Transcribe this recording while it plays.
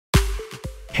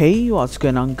Hey, what's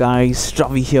going on guys?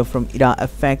 Ravi here from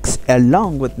FX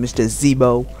along with Mr.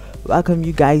 Zebo. Welcome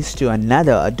you guys to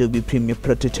another Adobe Premiere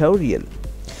Pro tutorial.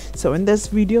 So in this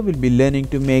video we'll be learning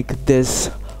to make this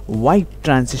wipe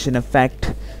transition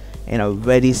effect in a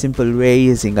very simple way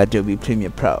using Adobe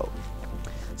Premiere Pro.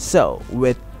 So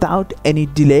without any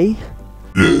delay,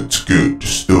 let's get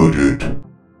started.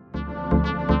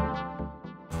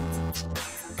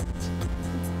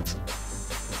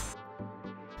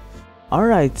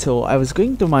 Alright, so I was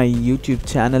going to my YouTube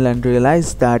channel and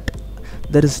realized that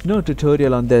there is no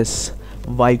tutorial on this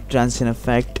wipe transition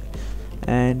effect,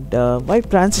 and wipe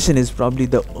transition is probably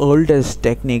the oldest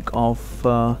technique of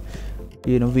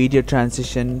video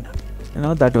transition.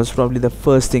 That was probably the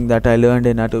first thing that I learned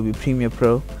in Adobe Premiere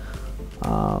Pro.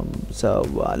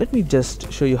 Let me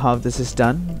just show you how this is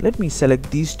done. Let me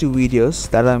select these two videos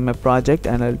that are in my project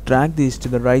and I'll drag these to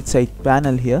the right side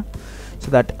panel here so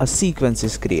that a sequence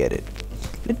is created.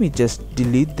 Let me just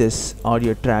delete this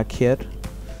audio track here.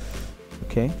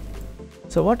 Okay,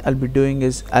 so what I'll be doing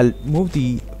is I'll move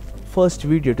the first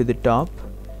video to the top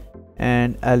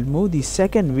and I'll move the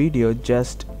second video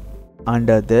just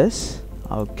under this.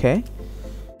 Okay,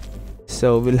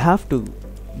 so we'll have to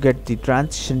get the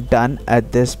transition done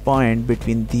at this point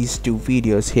between these two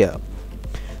videos here.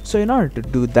 So in order to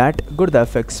do that, go to the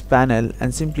effects panel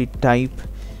and simply type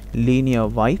linear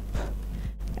wipe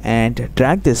and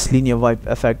drag this linear wipe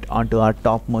effect onto our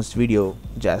topmost video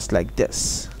just like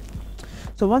this.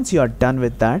 So once you are done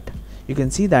with that, you can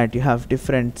see that you have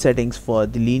different settings for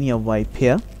the linear wipe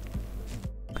here.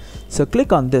 So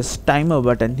click on this timer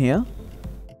button here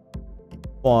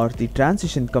for the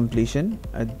transition completion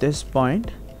at this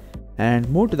point and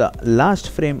move to the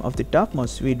last frame of the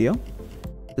topmost video.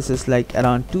 This is like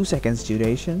around 2 seconds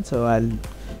duration, so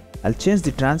I'll change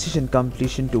the transition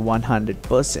completion to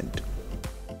 100%.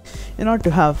 In order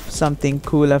to have something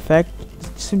cool effect,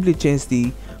 simply change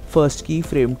the first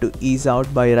keyframe to ease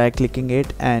out by right clicking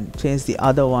it and change the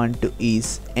other one to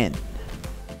ease in.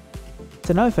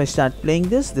 So now if I start playing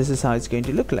this is how it's going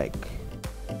to look like.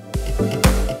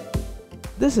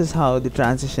 This is how the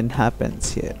transition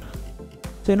happens here.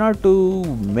 So in order to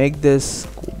make this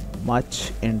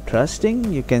much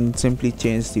interesting, you can simply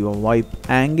change the wipe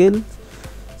angle,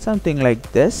 something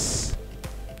like this,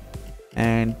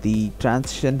 and the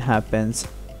transition happens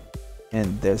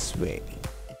in this way.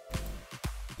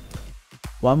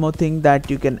 One more thing that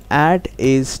you can add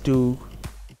is to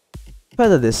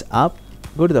feather this up.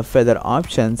 Go to the feather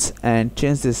options and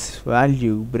change this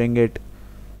value, bring it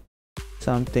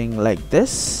something like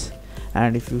this,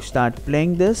 and if you start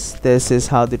playing this is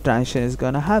how the transition is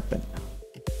gonna happen.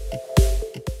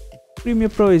 Premiere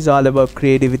Pro is all about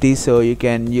creativity, so you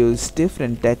can use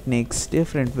different techniques,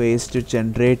 different ways to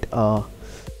generate a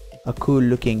cool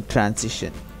looking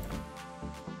transition.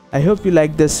 I hope you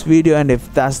like this video, and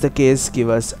if that's the case, give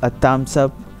us a thumbs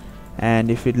up.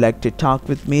 And if you'd like to talk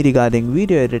with me regarding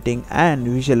video editing and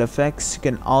visual effects, you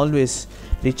can always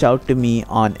reach out to me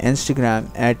on Instagram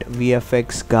at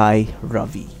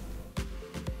VFXGuyRavi.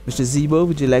 Mr. Zebo,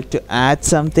 would you like to add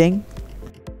something?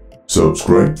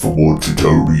 Subscribe for more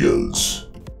tutorials.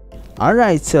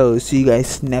 Alright, so see you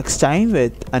guys next time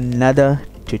with another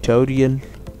tutorial.